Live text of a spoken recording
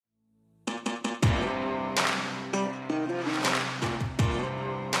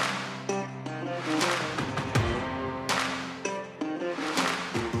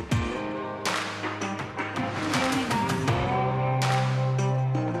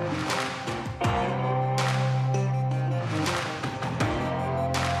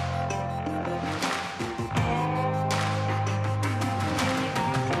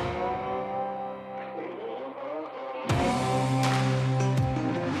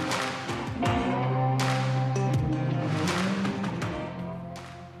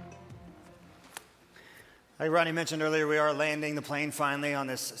Like Ronnie mentioned earlier, we are landing the plane finally on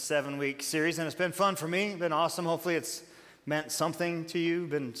this 7-week series, and it's been fun for me, been awesome. Hopefully it's meant something to you,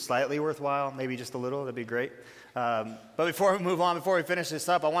 been slightly worthwhile, maybe just a little, that'd be great. But before we move on, before we finish this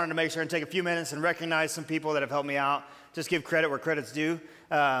up, I wanted to make sure and take a few minutes and recognize some people that have helped me out, just give credit where credit's due.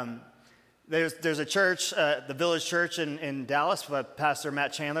 There's a church, the Village Church in Dallas, by Pastor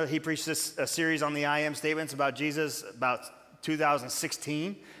Matt Chandler. He preached a series on the I am statements about Jesus about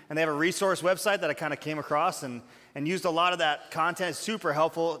 2016, and they have a resource website that I kind of came across and used a lot of that content. It's super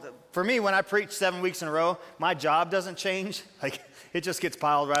helpful. For me, when I preach 7 weeks in a row, my job doesn't change. Like, it just gets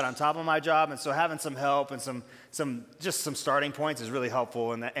piled right on top of my job, and so having some help and some starting points is really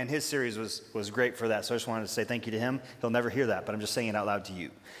helpful, and his series was great for that. So I just wanted to say thank you to him. He'll never hear that, but I'm just saying it out loud to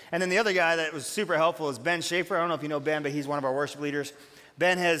you. And then the other guy that was super helpful is Ben Schaefer. I don't know if you know Ben, but he's one of our worship leaders.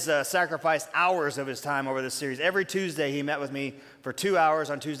 Ben has sacrificed hours of his time over this series. Every Tuesday, he met with me for 2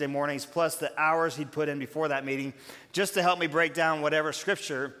 hours on Tuesday mornings, plus the hours he'd put in before that meeting, just to help me break down whatever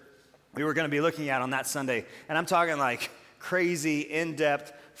scripture we were going to be looking at on that Sunday. And I'm talking like crazy,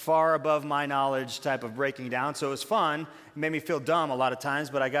 in-depth, far above my knowledge type of breaking down. So it was fun. It made me feel dumb a lot of times,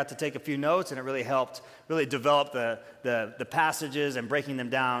 but I got to take a few notes, and it really helped really develop the passages and breaking them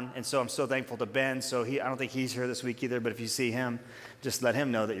down. And so I'm so thankful to Ben. So I don't think he's here this week either, but if you see him, just let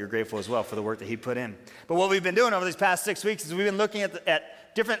him know that you're grateful as well for the work that he put in. But what we've been doing over these past 6 weeks is we've been looking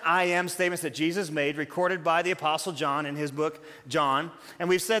at different I am statements that Jesus made, recorded by the Apostle John in his book, John. And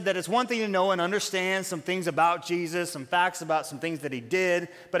we've said that it's one thing to know and understand some things about Jesus, some facts about some things that he did,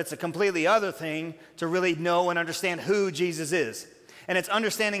 but it's a completely other thing to really know and understand who Jesus is. And it's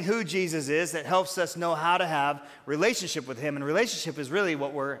understanding who Jesus is that helps us know how to have relationship with him. And relationship is really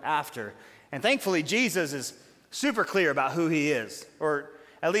what we're after. And thankfully, Jesus is super clear about who he is, or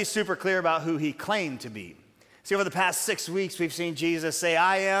at least super clear about who he claimed to be. See, over the past 6 weeks, we've seen Jesus say,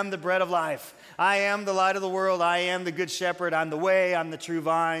 I am the bread of life. I am the light of the world. I am the good shepherd. I'm the way. I'm the true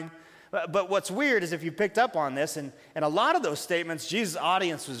vine. But what's weird is if you picked up on this, and a lot of those statements, Jesus'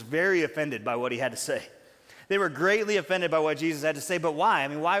 audience was very offended by what he had to say. They were greatly offended by what Jesus had to say, but why? I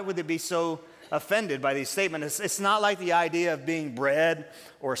mean, why would they be so offended by these statements? It's not like the idea of being bread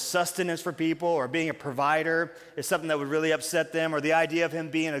or sustenance for people or being a provider is something that would really upset them, or the idea of him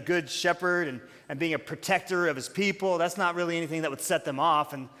being a good shepherd and being a protector of his people. That's not really anything that would set them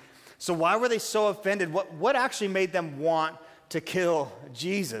off. And so why were they so offended? What actually made them want to kill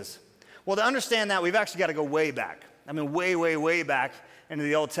Jesus? Well, to understand that, we've actually got to go way back. I mean, way, way, way back into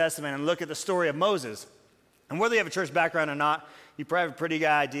the Old Testament and look at the story of Moses. And whether you have a church background or not, you probably have a pretty good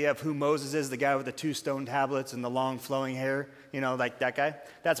idea of who Moses is, the guy with the 2 stone tablets and the long flowing hair, like that guy.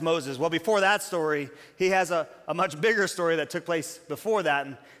 That's Moses. Well, before that story, he has a much bigger story that took place before that.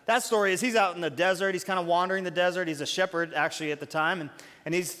 And that story is he's out in the desert. He's kind of wandering the desert. He's a shepherd, actually, at the time.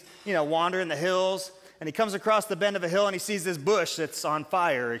 And he's, wandering the hills. And he comes across the bend of a hill, and he sees this bush that's on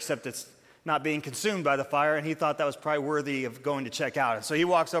fire, except it's not being consumed by the fire. And he thought that was probably worthy of going to check out. And so he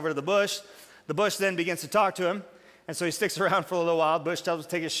walks over to the bush. The bush then begins to talk to him. And so he sticks around for a little while. The bush tells him to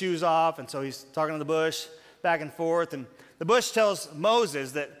take his shoes off. And so he's talking to the bush back and forth. And the bush tells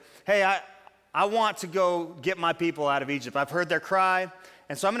Moses that, hey, I want to go get my people out of Egypt. I've heard their cry.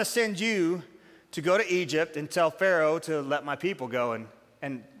 And so I'm going to send you to go to Egypt and tell Pharaoh to let my people go.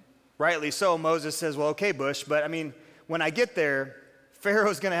 And rightly so, Moses says, well, okay, bush. But I mean, when I get there,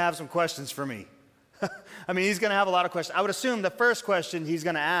 Pharaoh's going to have some questions for me. I mean, he's going to have a lot of questions. I would assume the first question he's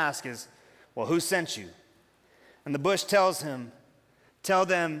going to ask is, well, who sent you? And the bush tells him, tell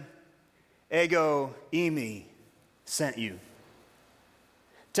them, Ego Emi sent you.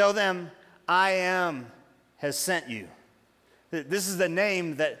 Tell them, I am has sent you. This is the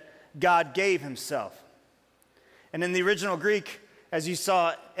name that God gave himself. And in the original Greek, as you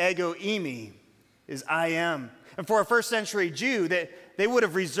saw, Ego Emi is I am. And for a first century Jew, they would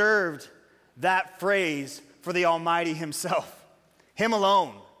have reserved that phrase for the Almighty himself, him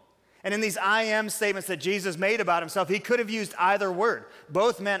alone. And in these I am statements that Jesus made about himself, he could have used either word.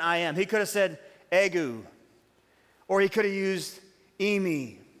 Both meant I am. He could have said egu, or he could have used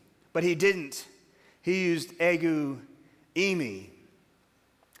emi, but he didn't. He used egu emi.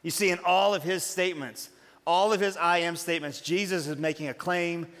 You see, in all of his statements, all of his I am statements, Jesus is making a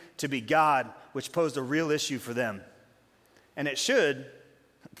claim to be God, which posed a real issue for them. And it should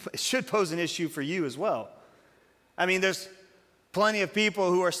pose an issue for you as well. I mean, there's plenty of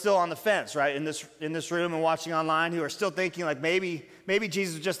people who are still on the fence, right, in this room and watching online, who are still thinking like maybe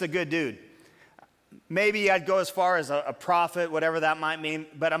Jesus is just a good dude. Maybe I'd go as far as a prophet, whatever that might mean,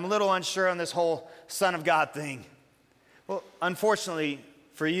 but I'm a little unsure on this whole Son of God thing. Well, unfortunately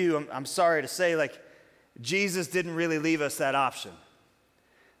for you, I'm sorry to say, like, Jesus didn't really leave us that option.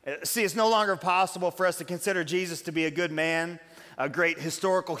 See, it's no longer possible for us to consider Jesus to be a good man, a great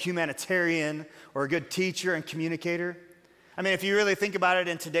historical humanitarian, or a good teacher and communicator. I mean, if you really think about it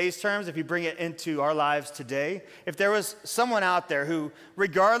in today's terms, if you bring it into our lives today, if there was someone out there who,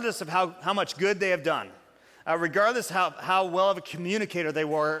 regardless of how much good they have done, regardless how well of a communicator they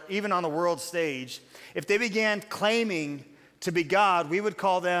were, even on the world stage, if they began claiming to be God, we would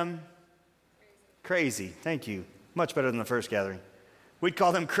call them crazy. Thank you. Much better than the first gathering. We'd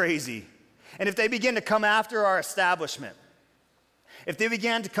call them crazy. And if they begin to come after our establishment, if they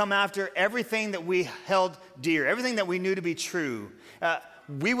began to come after everything that we held dear, everything that we knew to be true,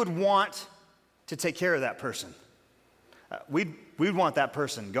 we would want to take care of that person. We'd want that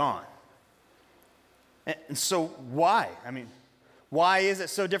person gone. And so why? I mean, why is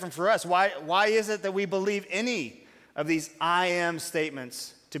it so different for us? Why is it that we believe any of these I am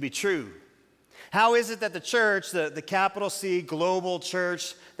statements to be true? How is it that the church, the capital C global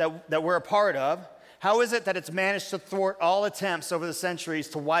church that we're a part of, how is it that it's managed to thwart all attempts over the centuries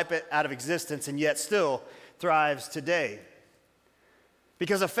to wipe it out of existence and yet still thrives today?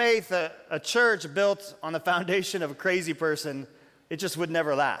 Because a faith, a church built on the foundation of a crazy person, it just would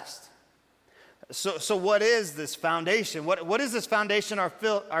never last. So what is this foundation? What is this foundation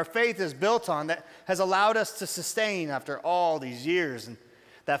our faith is built on that has allowed us to sustain after all these years? And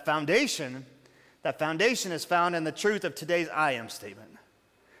that foundation is found in the truth of today's I am statement.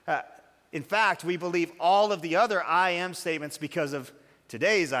 In fact, we believe all of the other I am statements because of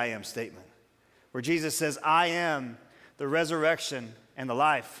today's I am statement, where Jesus says, I am the resurrection and the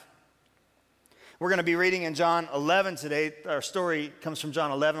life. We're going to be reading in John 11 today. Our story comes from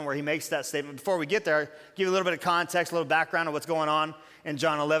John 11 where he makes that statement. Before we get there, I'll give you a little bit of context, a little background of what's going on in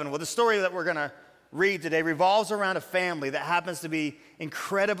John 11. Well, the story that we're going to read today revolves around a family that happens to be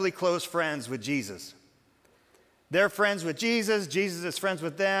incredibly close friends with Jesus. They're friends with Jesus. Jesus is friends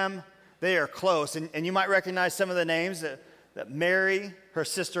with them. They are close. And you might recognize some of the names, that Mary, her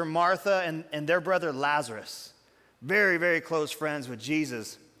sister Martha, and their brother Lazarus. Very, very close friends with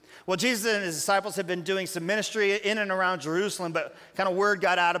Jesus. Well, Jesus and his disciples had been doing some ministry in and around Jerusalem, but kind of word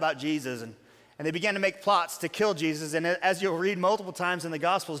got out about Jesus. And they began to make plots to kill Jesus. And as you'll read multiple times in the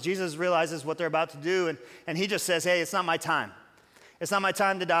Gospels, Jesus realizes what they're about to do. And he just says, hey, it's not my time. It's not my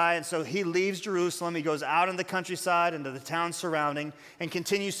time to die. And so he leaves Jerusalem. He goes out in the countryside, into the town surrounding, and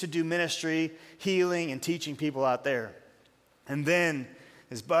continues to do ministry, healing, and teaching people out there. And then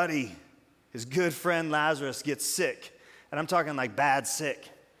his buddy, his good friend Lazarus, gets sick. And I'm talking like bad sick.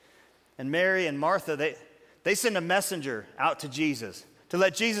 And Mary and Martha, they send a messenger out to Jesus to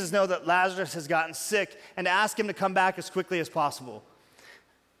let Jesus know that Lazarus has gotten sick and to ask him to come back as quickly as possible.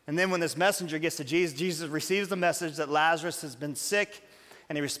 And then when this messenger gets to Jesus, Jesus receives the message that Lazarus has been sick,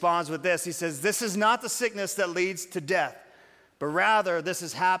 and he responds with this. He says, this is not the sickness that leads to death, but rather this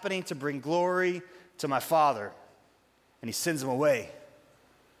is happening to bring glory to my Father. And he sends him away.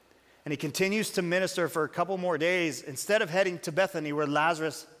 And he continues to minister for a couple more days instead of heading to Bethany where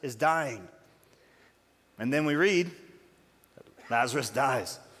Lazarus is dying. And then we read, Lazarus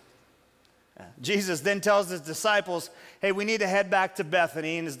dies. Jesus then tells his disciples, hey, we need to head back to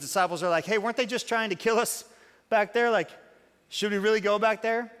Bethany. And his disciples are like, hey, weren't they just trying to kill us back there? Like, should we really go back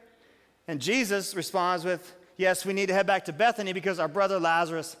there? And Jesus responds with, yes, we need to head back to Bethany because our brother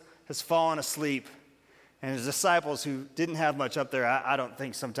Lazarus has fallen asleep. And his disciples, who didn't have much up there, I don't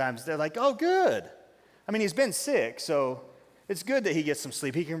think sometimes, they're like, oh, good. I mean, he's been sick, so it's good that he gets some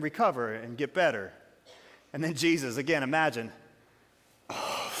sleep. He can recover and get better. And then Jesus, again, imagine,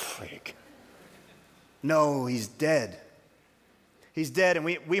 oh, freak. No, he's dead. He's dead, and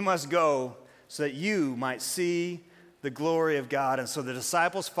we must go so that you might see the glory of God. And so the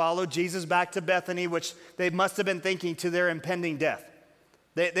disciples followed Jesus back to Bethany, which they must have been thinking to their impending death.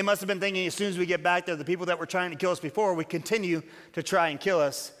 They must have been thinking, as soon as we get back there, the people that were trying to kill us before would continue to try and kill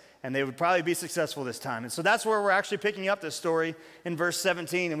us, and they would probably be successful this time. And so that's where we're actually picking up this story in verse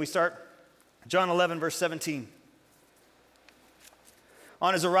 17, and we start John 11, verse 17.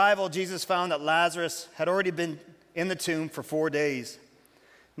 On his arrival, Jesus found that Lazarus had already been in the tomb for 4 days.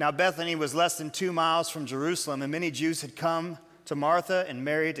 Now Bethany was less than 2 miles from Jerusalem, and many Jews had come to Martha and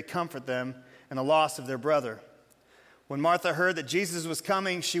Mary to comfort them in the loss of their brother. When Martha heard that Jesus was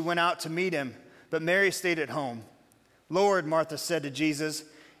coming, she went out to meet him, but Mary stayed at home. Lord, Martha said to Jesus,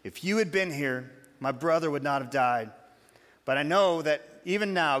 if you had been here, my brother would not have died. But I know that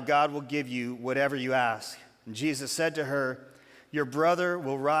even now God will give you whatever you ask. And Jesus said to her, your brother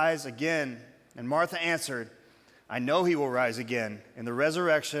will rise again. And Martha answered, I know he will rise again in the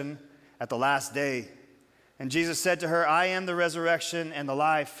resurrection at the last day. And Jesus said to her, I am the resurrection and the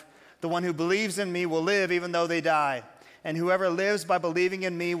life. The one who believes in me will live even though they die. and whoever lives by believing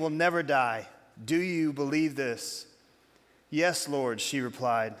in me will never die. Do you believe this?" "Yes, Lord," she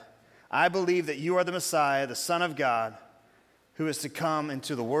replied. "I believe that you are the Messiah, the Son of God, who is to come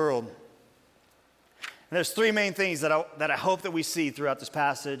into the world." And there's three main things that I hope that we see throughout this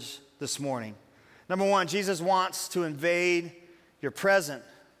passage this morning. Number one, Jesus wants to invade your present.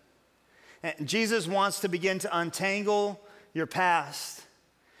 And Jesus wants to begin to untangle your past.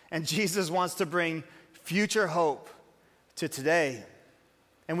 And Jesus wants to bring future hope to today.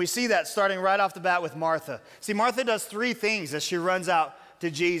 And we see that starting right off the bat with Martha. See, Martha does three things as she runs out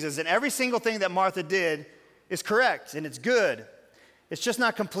to Jesus. And every single thing that Martha did is correct and it's good. It's just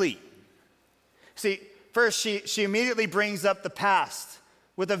not complete. See, first, she immediately brings up the past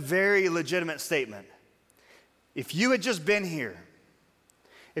with a very legitimate statement. If you had just been here,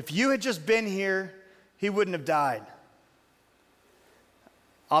 he wouldn't have died.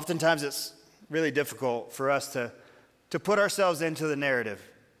 Oftentimes it's really difficult for us to put ourselves into the narrative,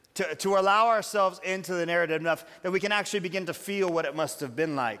 to allow ourselves into the narrative enough that we can actually begin to feel what it must have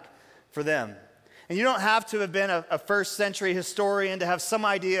been like for them. And you don't have to have been a first century historian to have some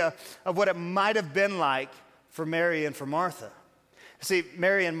idea of what it might have been like for Mary and for Martha. See,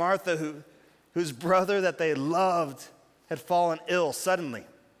 Mary and Martha, whose brother that they loved had fallen ill suddenly.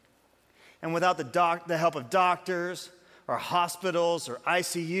 And without the help of doctors or hospitals or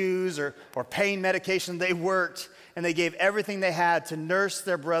ICUs or pain medication, they worked and they gave everything they had to nurse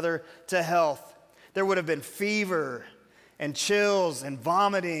their brother to health. There would have been fever and chills and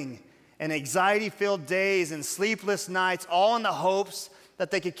vomiting and anxiety-filled days and sleepless nights, all in the hopes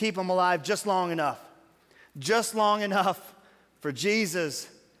that they could keep him alive just long enough for Jesus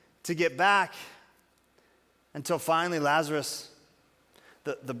to get back, until finally Lazarus,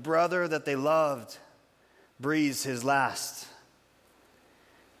 the brother that they loved, breathes his last.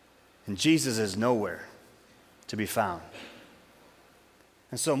 And Jesus is nowhere to be found.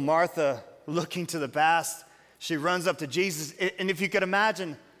 And so Martha, looking to the past, she runs up to Jesus. And if you could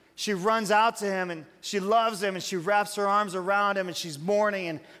imagine, she runs out to him and she loves him and she wraps her arms around him and she's mourning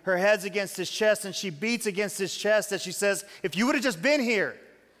and her head's against his chest and she beats against his chest as she says, if you would have just been here,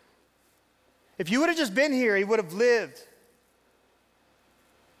 he would have lived.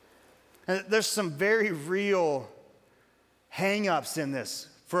 And there's some very real hang-ups in this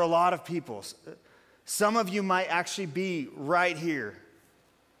for a lot of people. Some of you might actually be right here.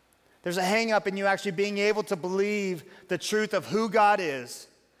 There's a hang-up in you actually being able to believe the truth of who God is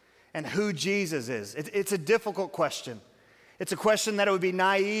and who Jesus is. It's a difficult question. It's a question that it would be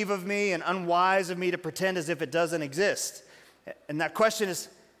naive of me and unwise of me to pretend as if it doesn't exist. And that question is,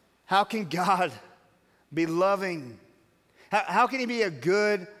 how can God be loving? How can he be a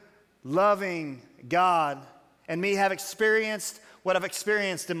good, loving God and me have experienced what I've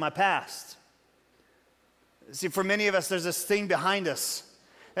experienced in my past? See, for many of us, there's this thing behind us,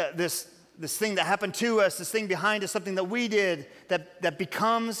 this thing that happened to us, this thing behind us, something that we did that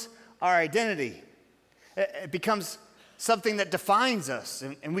becomes our identity. It becomes something that defines us,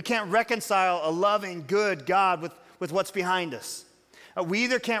 and we can't reconcile a loving, good God with what's behind us. We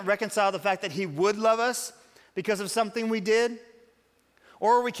either can't reconcile the fact that he would love us because of something we did,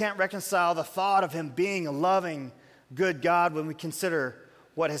 or we can't reconcile the thought of him being a loving, good God when we consider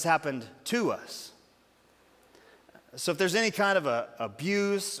what has happened to us. So if there's any kind of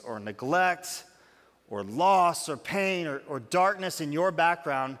abuse or neglect or loss or pain or darkness in your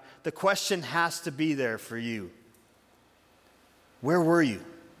background, the question has to be there for you. Where were you?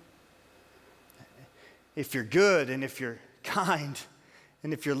 If you're good and if you're kind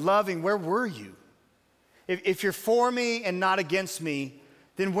and if you're loving, where were you? If you're for me and not against me,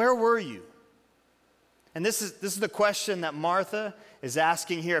 then where were you? And this is the question that Martha is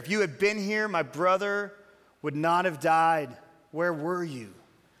asking here. If you had been here, my brother would not have died. Where were you?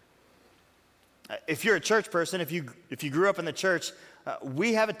 If you're a church person, if you grew up in the church,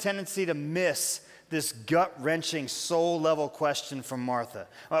 we have a tendency to miss this gut-wrenching, soul-level question from Martha.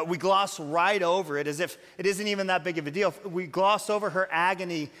 We gloss right over it as if it isn't even that big of a deal. We gloss over her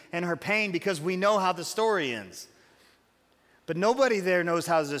agony and her pain because we know how the story ends. But nobody there knows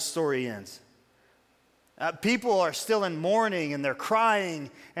how this story ends. People are still in mourning, and they're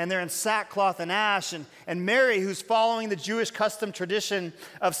crying, and they're in sackcloth and ash. And Mary, who's following the Jewish custom tradition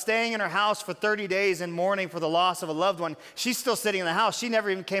of staying in her house for 30 days and mourning for the loss of a loved one, she's still sitting in the house. She never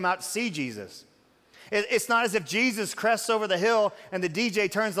even came out to see Jesus. It's not as if Jesus crests over the hill and the DJ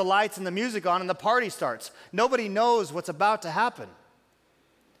turns the lights and the music on and the party starts. Nobody knows what's about to happen.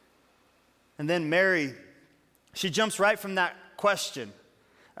 And then Mary, she jumps right from that question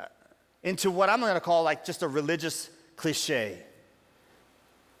into what I'm going to call like just a religious cliche.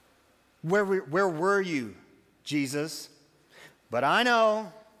 Where were you, Jesus, but I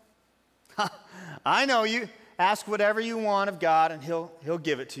know, I know you ask whatever you want of God and he'll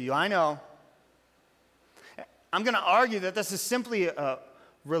give it to you. I know. I'm going to argue that this is simply a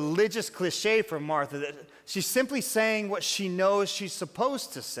religious cliche for Martha, that she's simply saying what she knows she's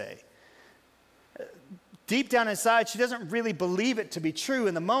supposed to say. Deep down inside, she doesn't really believe it to be true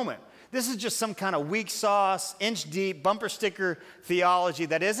in the moment. This is just some kind of weak sauce, inch deep, bumper sticker theology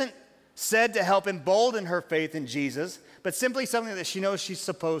that isn't said to help embolden her faith in Jesus, but simply something that she knows she's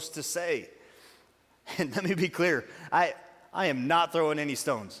supposed to say. And let me be clear, I am not throwing any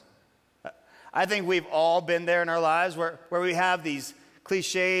stones. I think we've all been there in our lives where we have these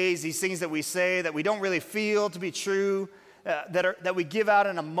cliches, these things that we say that we don't really feel to be true, that we give out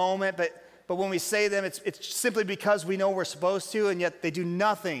in a moment, but when we say them, it's simply because we know we're supposed to, and yet they do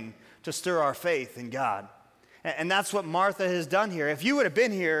nothing to stir our faith in God. And that's what Martha has done here. If you would have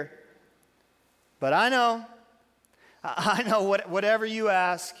been here, but I know whatever you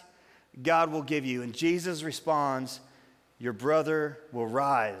ask, God will give you. And Jesus responds, your brother will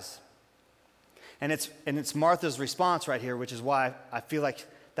rise. And it's Martha's response right here, which is why I feel like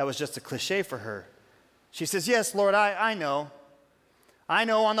that was just a cliche for her. She says, yes, Lord, I know. I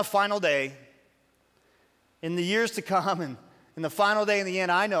know on the final day, in the years to come, and in the final day in the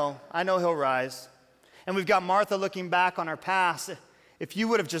end, I know he'll rise. And we've got Martha looking back on our past. If you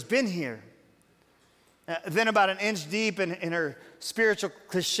would have just been here, then about an inch deep in her spiritual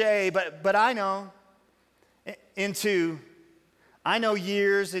cliche, but I know, into I know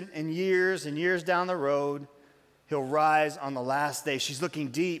years and years and years down the road, he'll rise on the last day. She's looking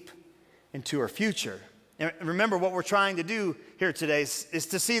deep into her future. And remember, what we're trying to do here today is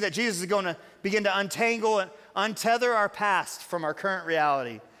to see that Jesus is going to begin to untangle and untether our past from our current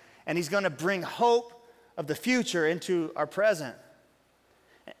reality. And he's going to bring hope of the future into our present.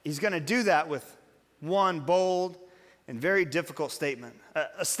 He's going to do that with one bold and very difficult statement,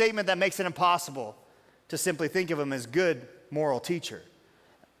 a statement that makes it impossible to simply think of him as good moral teacher,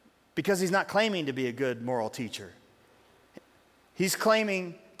 because he's not claiming to be a good moral teacher. He's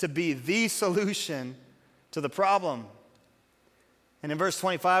claiming to be the solution to the problem. And in verse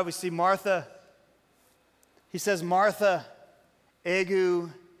 25, we see Martha. He says, Martha, egu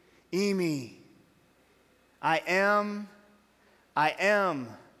imi. I am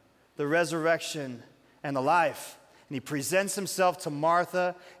the resurrection and the life. And he presents himself to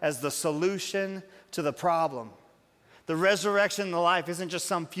Martha as the solution to the problem. The resurrection and the life isn't just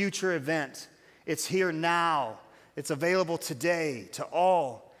some future event. It's here now. It's available today to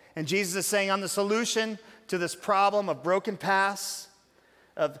all. And Jesus is saying, I'm the solution to this problem of broken pasts,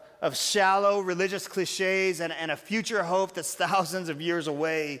 of shallow religious cliches, and a future hope that's thousands of years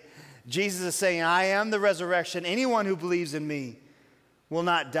away. Jesus is saying, I am the resurrection. Anyone who believes in me will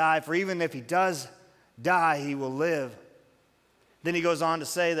not die, for even if he does die, he will live. Then he goes on to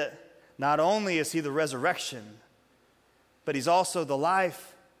say that not only is he the resurrection, but he's also the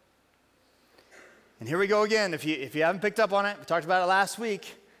life. And here we go again. If you haven't picked up on it, we talked about it last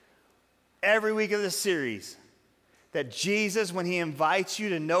week. Every week of this series, that Jesus, when he invites you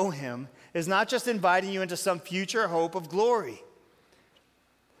to know him, is not just inviting you into some future hope of glory,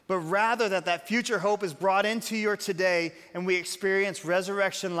 but rather that future hope is brought into your today, and we experience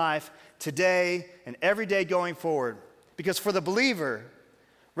resurrection life today and every day going forward. Because for the believer,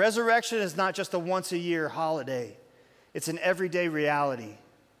 resurrection is not just a once-a-year holiday. It's an everyday reality.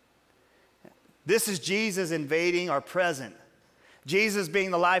 This is Jesus invading our present. Jesus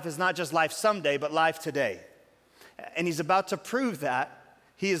being the life is not just life someday, but life today. And he's about to prove that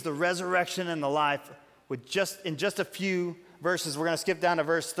he is the resurrection and the life in just a few verses. We're going to skip down to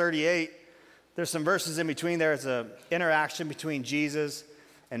verse 38. There's some verses in between there. It's an interaction between Jesus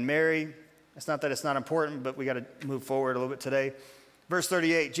and Mary. It's not that it's not important, but we got to move forward a little bit today. Verse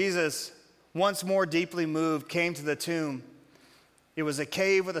 38, Jesus, once more deeply moved, came to the tomb. It was a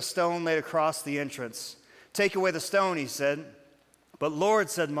cave with a stone laid across the entrance. Take away the stone, he said. But Lord,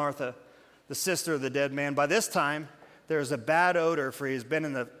 said Martha, the sister of the dead man, by this time there is a bad odor, for he has been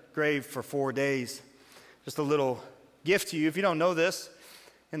in the grave for 4 days. Just a little gift to you. If you don't know this,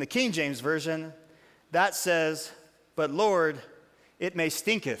 in the King James Version, that says, but Lord, it may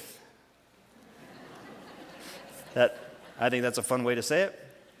stinketh. I think that's a fun way to say it.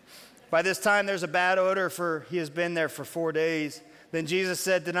 By this time there's a bad odor, for he has been there for 4 days. Then Jesus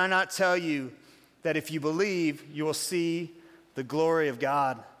said, did I not tell you that if you believe, you will see the glory of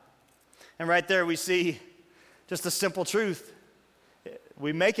God? And right there we see just a simple truth.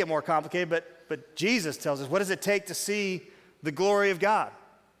 We make it more complicated, but Jesus tells us, what does it take to see the glory of God?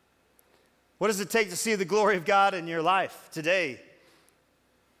 What does it take to see the glory of God in your life today?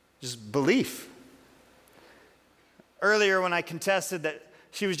 Just belief. earlier when I contested that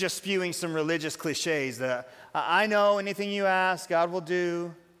she was just spewing some religious cliches. That I know anything you ask, God will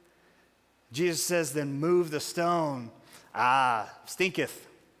do. Jesus says, then move the stone. Stinketh.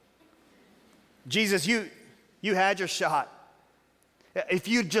 Jesus, you had your shot. If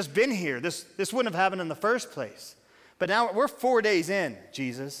you'd just been here, this wouldn't have happened in the first place. But now we're 4 days in,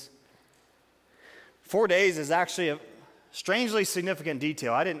 Jesus. 4 days is actually a strangely significant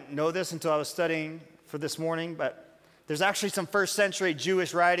detail. I didn't know this until I was studying for this morning, but there's actually some first century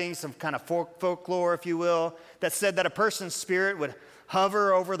Jewish writings, some kind of folklore, if you will, that said that a person's spirit would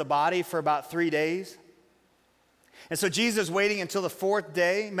hover over the body for about 3 days. And so Jesus waiting until the fourth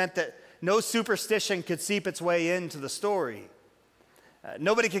day meant that no superstition could seep its way into the story.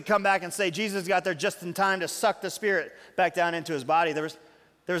 Nobody could come back and say Jesus got there just in time to suck the spirit back down into his body. There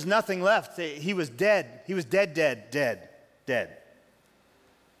was nothing left. He was dead. He was dead.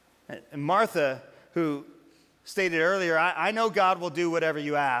 And Martha, who stated earlier, I know God will do whatever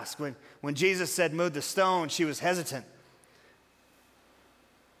you ask. When Jesus said move the stone, she was hesitant.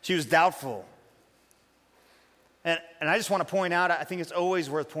 She was doubtful. And I just want to point out, I think it's always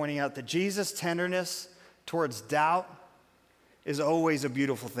worth pointing out that Jesus' tenderness towards doubt is always a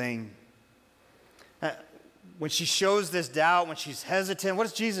beautiful thing. When she shows this doubt, when she's hesitant, what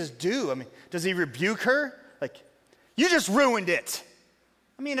does Jesus do? I mean, does he rebuke her? Like, you just ruined it.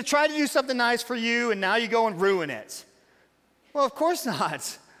 I mean, I tried to do something nice for you, and now you go and ruin it. Well, of course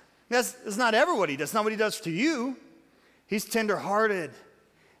not. That's not ever what he does. That's not what he does to you. He's tenderhearted,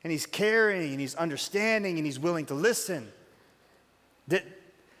 and he's caring, and he's understanding, and he's willing to listen. Did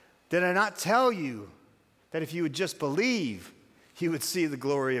I not tell you that if you would just believe, you would see the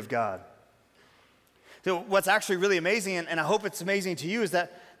glory of God? So what's actually really amazing, and I hope it's amazing to you, is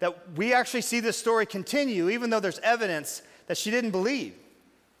that we actually see this story continue, even though there's evidence that she didn't believe.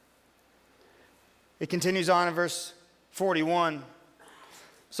 It continues on in verse 41.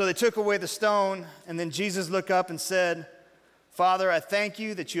 So they took away the stone, and then Jesus looked up and said, Father, I thank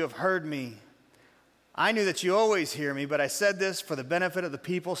you that you have heard me. I knew that you always hear me, but I said this for the benefit of the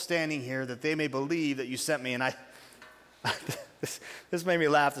people standing here, that they may believe that you sent me. And this made me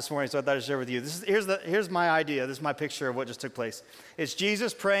laugh this morning, so I thought I'd share with you. Here's my idea. This is my picture of what just took place. It's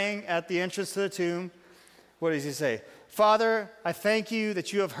Jesus praying at the entrance to the tomb. What does he say? Father, I thank you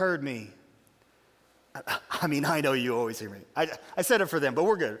that you have heard me. I mean, I know you always hear me. I said it for them, but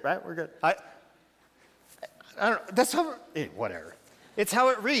we're good, right? We're good. I don't know. That's how, whatever. It's how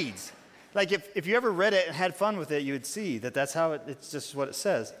it reads. Like if you ever read it and had fun with it, you would see that that's how it's just what it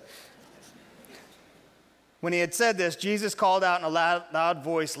says. When he had said this, Jesus called out in a loud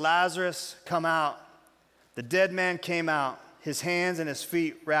voice, Lazarus, come out. The dead man came out, his hands and his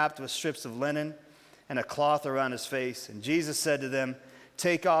feet wrapped with strips of linen and a cloth around his face. And Jesus said to them,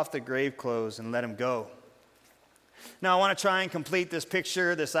 take off the grave clothes and let him go. Now I want to try and complete this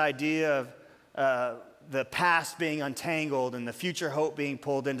picture, this idea of the past being untangled and the future hope being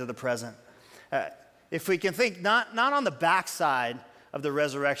pulled into the present. If we can think not on the backside of the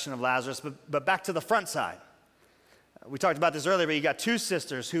resurrection of Lazarus, but back to the front side. We talked about this earlier, but you got two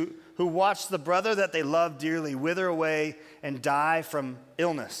sisters who watched the brother that they loved dearly wither away and die from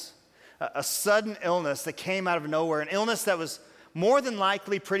illness. A sudden illness that came out of nowhere, an illness that was more than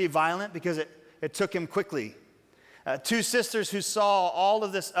likely pretty violent because it took him quickly. Two sisters who saw all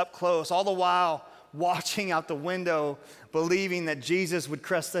of this up close, all the while watching out the window, believing that Jesus would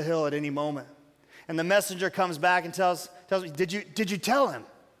crest the hill at any moment. And the messenger comes back and tells me, did you tell him?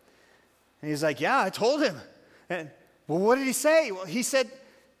 And he's like, yeah, I told him. And, well, what did he say? Well, he said,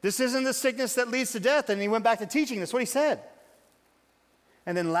 this isn't the sickness that leads to death. And he went back to teaching. That's what he said.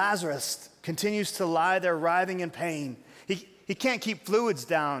 And then Lazarus continues to lie there writhing in pain. He can't keep fluids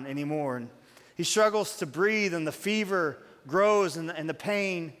down anymore. And he struggles to breathe, and the fever grows, and the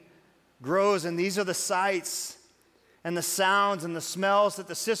pain grows. And these are the sights and the sounds and the smells that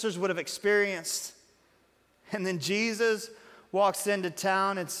the sisters would have experienced. And then Jesus walks into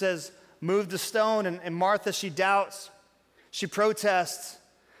town and says, move the stone. And Martha, she doubts. She protests.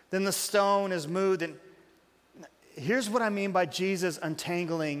 Then the stone is moved. And here's what I mean by Jesus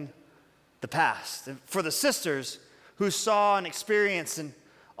untangling the past. And for the sisters who saw and experienced and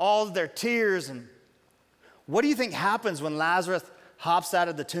all of their tears, and what do you think happens when Lazarus hops out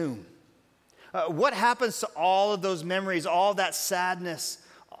of the tomb? What happens to all of those memories, all of that sadness,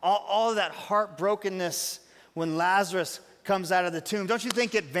 all of that heartbrokenness when Lazarus comes out of the tomb? Don't you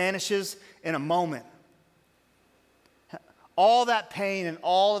think it vanishes in a moment? All that pain and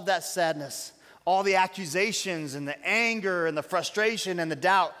all of that sadness, all the accusations and the anger and the frustration and the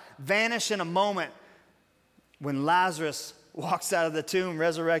doubt vanish in a moment when Lazarus walks out of the tomb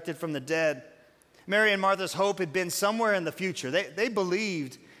resurrected from the dead. I Mary and Martha's hope had been somewhere in the future. They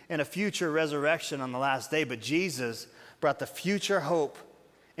believed in a future resurrection on the last day, but Jesus brought the future hope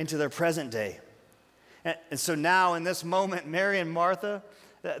into their present day. And so now in this moment, Mary and Martha,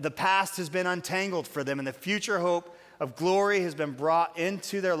 the past has been untangled for them, and the future hope of glory has been brought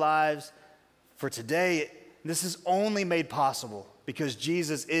into their lives for today. This is only made possible because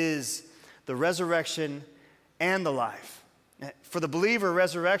Jesus is the resurrection and the life. For the believer,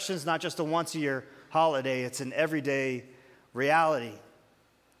 resurrection is not just a once-a-year holiday, it's an everyday reality.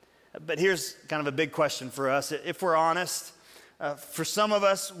 But here's kind of a big question for us. If we're honest, for some of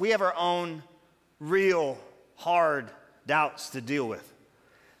us, we have our own real, hard doubts to deal with.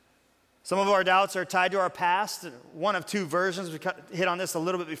 Some of our doubts are tied to our past. One of two versions, we hit on this a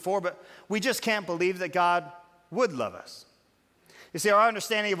little bit before, but we just can't believe that God would love us. You see, our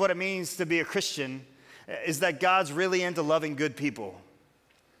understanding of what it means to be a Christian is that God's really into loving good people.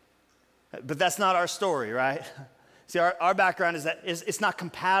 But that's not our story, right? See, our background is that it's not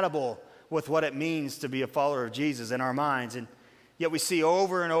compatible with what it means to be a follower of Jesus in our minds. And yet we see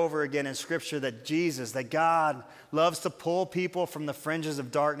over and over again in Scripture that God loves to pull people from the fringes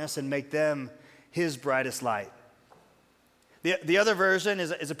of darkness and make them His brightest light. The other version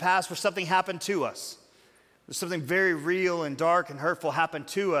is a past where something happened to us. There's something very real and dark and hurtful happened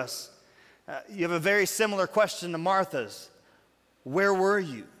to us. You have a very similar question to Martha's. Where were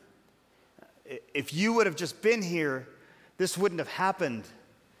you? If you would have just been here, this wouldn't have happened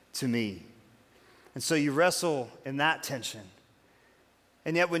to me. And so you wrestle in that tension.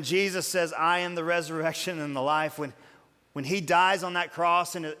 And yet when Jesus says, I am the resurrection and the life, when He dies on that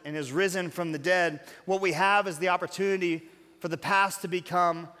cross and is risen from the dead, what we have is the opportunity for the past to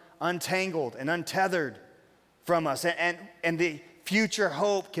become untangled and untethered from us. And the future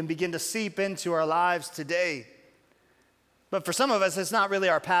hope can begin to seep into our lives today. But for some of us, it's not really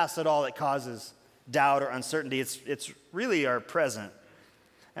our past at all that causes doubt or uncertainty. It's really our present.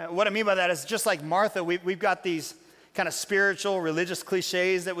 What I mean by that is just like Martha, we've got these kind of spiritual, religious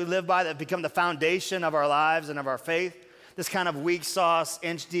cliches that we live by that become the foundation of our lives and of our faith. This kind of weak sauce,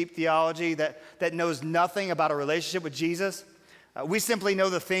 inch-deep theology that knows nothing about a relationship with Jesus. We simply know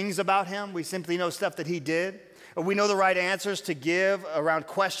the things about Him. We simply know stuff that He did. We know the right answers to give around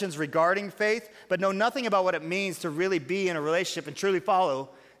questions regarding faith, but know nothing about what it means to really be in a relationship and truly follow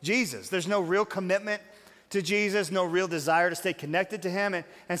Jesus. There's no real commitment to Jesus, no real desire to stay connected to Him.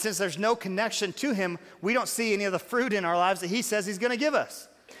 And since there's no connection to Him, we don't see any of the fruit in our lives that He says He's going to give us.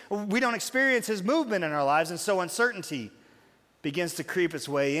 We don't experience His movement in our lives, and so uncertainty begins to creep its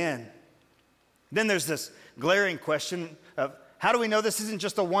way in. Then there's this glaring question of how do we know this isn't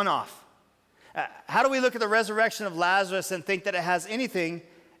just a one-off? How do we look at the resurrection of Lazarus and think that it has anything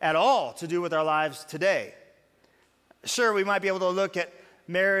at all to do with our lives today? Sure, we might be able to look at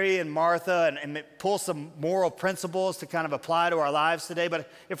Mary and Martha and pull some moral principles to kind of apply to our lives today,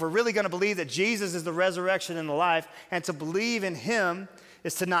 but if we're really going to believe that Jesus is the resurrection and the life, and to believe in Him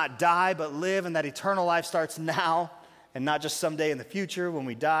is to not die but live, and that eternal life starts now and not just someday in the future when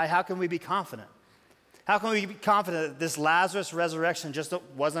we die, how can we be confident? How can we be confident that this Lazarus resurrection just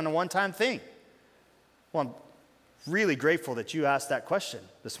wasn't a one-time thing? Well, I'm really grateful that you asked that question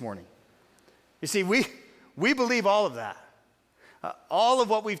this morning. You see, we believe all of that. All of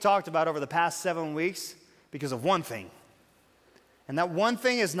what we've talked about over the past 7 weeks because of one thing. And that one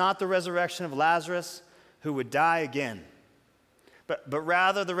thing is not the resurrection of Lazarus who would die again, but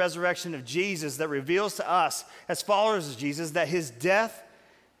rather the resurrection of Jesus that reveals to us as followers of Jesus that His death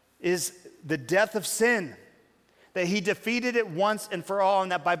is the death of sin, that He defeated it once and for all,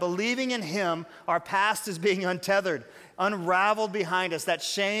 and that by believing in Him, our past is being untethered, unraveled behind us. That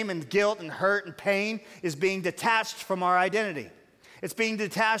shame and guilt and hurt and pain is being detached from our identity. It's being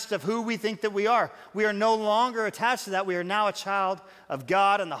detached of who we think that we are. We are no longer attached to that. We are now a child of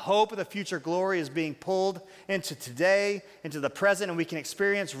God, and the hope of the future glory is being pulled into today, into the present, and we can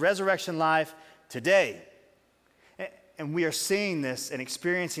experience resurrection life today. And we are seeing this and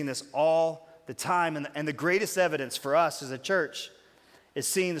experiencing this all the time. And the greatest evidence for us as a church is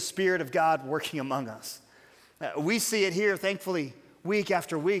seeing the Spirit of God working among us. We see it here, thankfully, week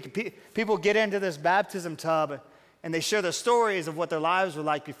after week. People get into this baptism tub and they share their stories of what their lives were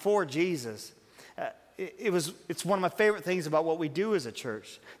like before Jesus. It's one of my favorite things about what we do as a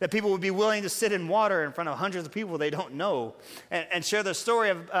church, that people would be willing to sit in water in front of hundreds of people they don't know and share their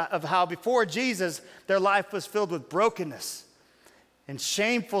story of how before Jesus, their life was filled with brokenness and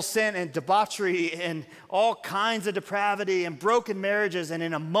shameful sin and debauchery and all kinds of depravity and broken marriages. And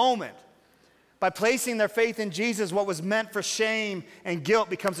in a moment, by placing their faith in Jesus, what was meant for shame and guilt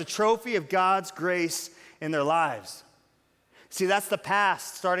becomes a trophy of God's grace in their lives. See, that's the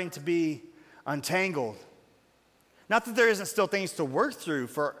past starting to be untangled. Not that there isn't still things to work through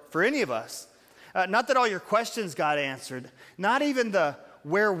for any of us. Not that all your questions got answered. Not even the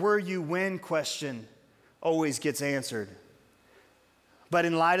where were you when question always gets answered. But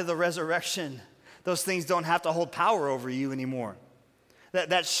in light of the resurrection, those things don't have to hold power over you anymore.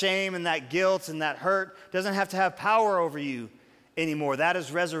 That shame and that guilt and that hurt doesn't have to have power over you anymore. That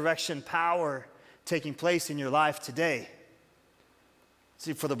is resurrection power taking place in your life today.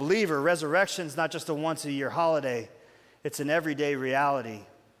 See, for the believer, resurrection is not just a once-a-year holiday. It's an everyday reality.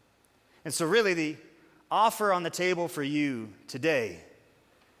 And so really the offer on the table for you today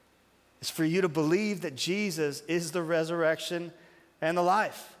is for you to believe that Jesus is the resurrection and the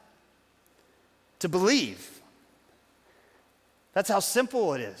life. To believe. That's how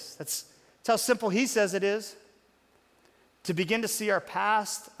simple it is. That's how simple he says it is. To begin to see our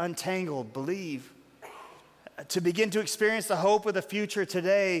past untangled, believe. To begin to experience the hope of the future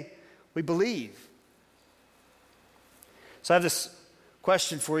today, we believe. So I have this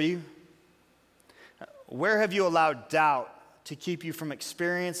question for you. Where have you allowed doubt to keep you from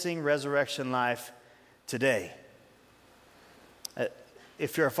experiencing resurrection life today?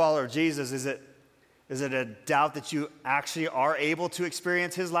 If you're a follower of Jesus, is it a doubt that you actually are able to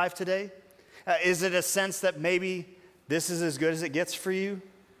experience his life today? Is it a sense that maybe this is as good as it gets for you?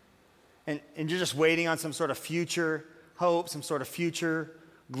 And you're just waiting on some sort of future hope, some sort of future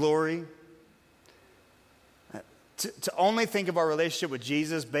glory? To only think of our relationship with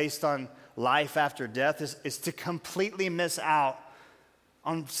Jesus based on life after death is to completely miss out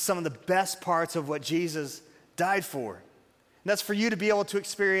on some of the best parts of what Jesus died for. And that's for you to be able to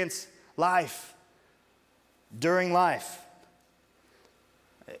experience life during life.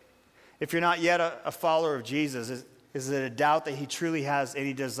 If you're not yet a follower of Jesus, is it a doubt that he truly has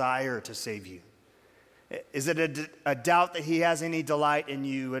any desire to save you? Is it a doubt that he has any delight in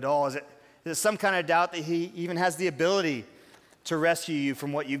you at all? Is it some kind of doubt that he even has the ability to rescue you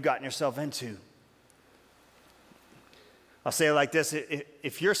from what you've gotten yourself into? I'll say it like this.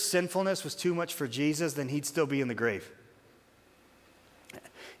 If your sinfulness was too much for Jesus, then he'd still be in the grave.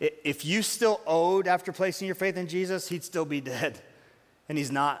 If you still owed after placing your faith in Jesus, he'd still be dead. And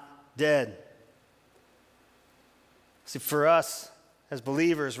he's not dead. See, for us as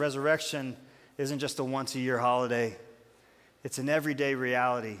believers, resurrection isn't just a once-a-year holiday. It's an everyday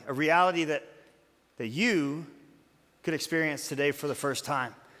reality, a reality that you could experience today for the first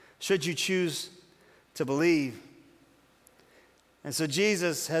time, should you choose to believe. And so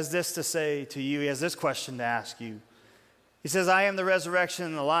Jesus has this to say to you. He has this question to ask you. He says, I am the resurrection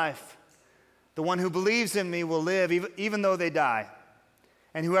and the life. The one who believes in me will live even though they die.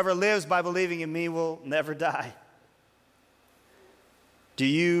 And whoever lives by believing in me will never die. Do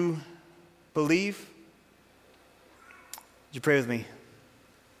you believe? Would you pray with me?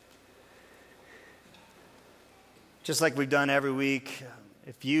 Just like we've done every week,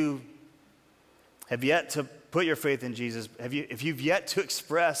 if you have yet to put your faith in Jesus, if you've yet to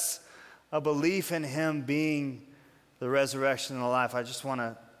express a belief in him being the resurrection and the life, I just want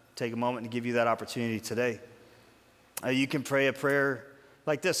to take a moment to give you that opportunity today. You can pray a prayer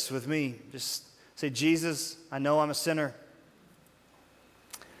like this with me. Just say, Jesus, I know I'm a sinner.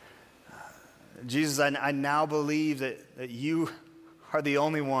 Jesus, I now believe that you are the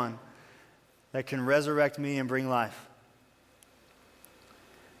only one that can resurrect me and bring life.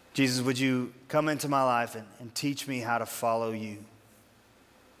 Jesus, would you come into my life and teach me how to follow you?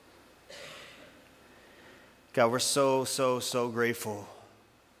 God, we're so, so, so grateful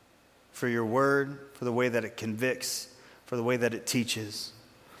for your word, for the way that it convicts, for the way that it teaches.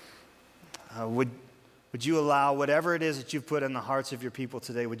 Would you allow whatever it is that you've put in the hearts of your people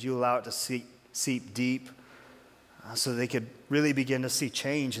today, would you allow it to seep deep so they could really begin to see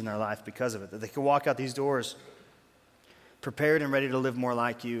change in their life because of it, that they could walk out these doors prepared and ready to live more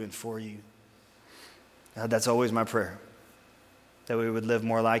like you and for you. God, that's always my prayer, that we would live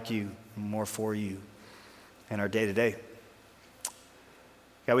more like you and more for you in our day-to-day.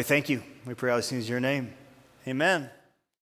 God, we thank you. We pray all these things in your name. Amen.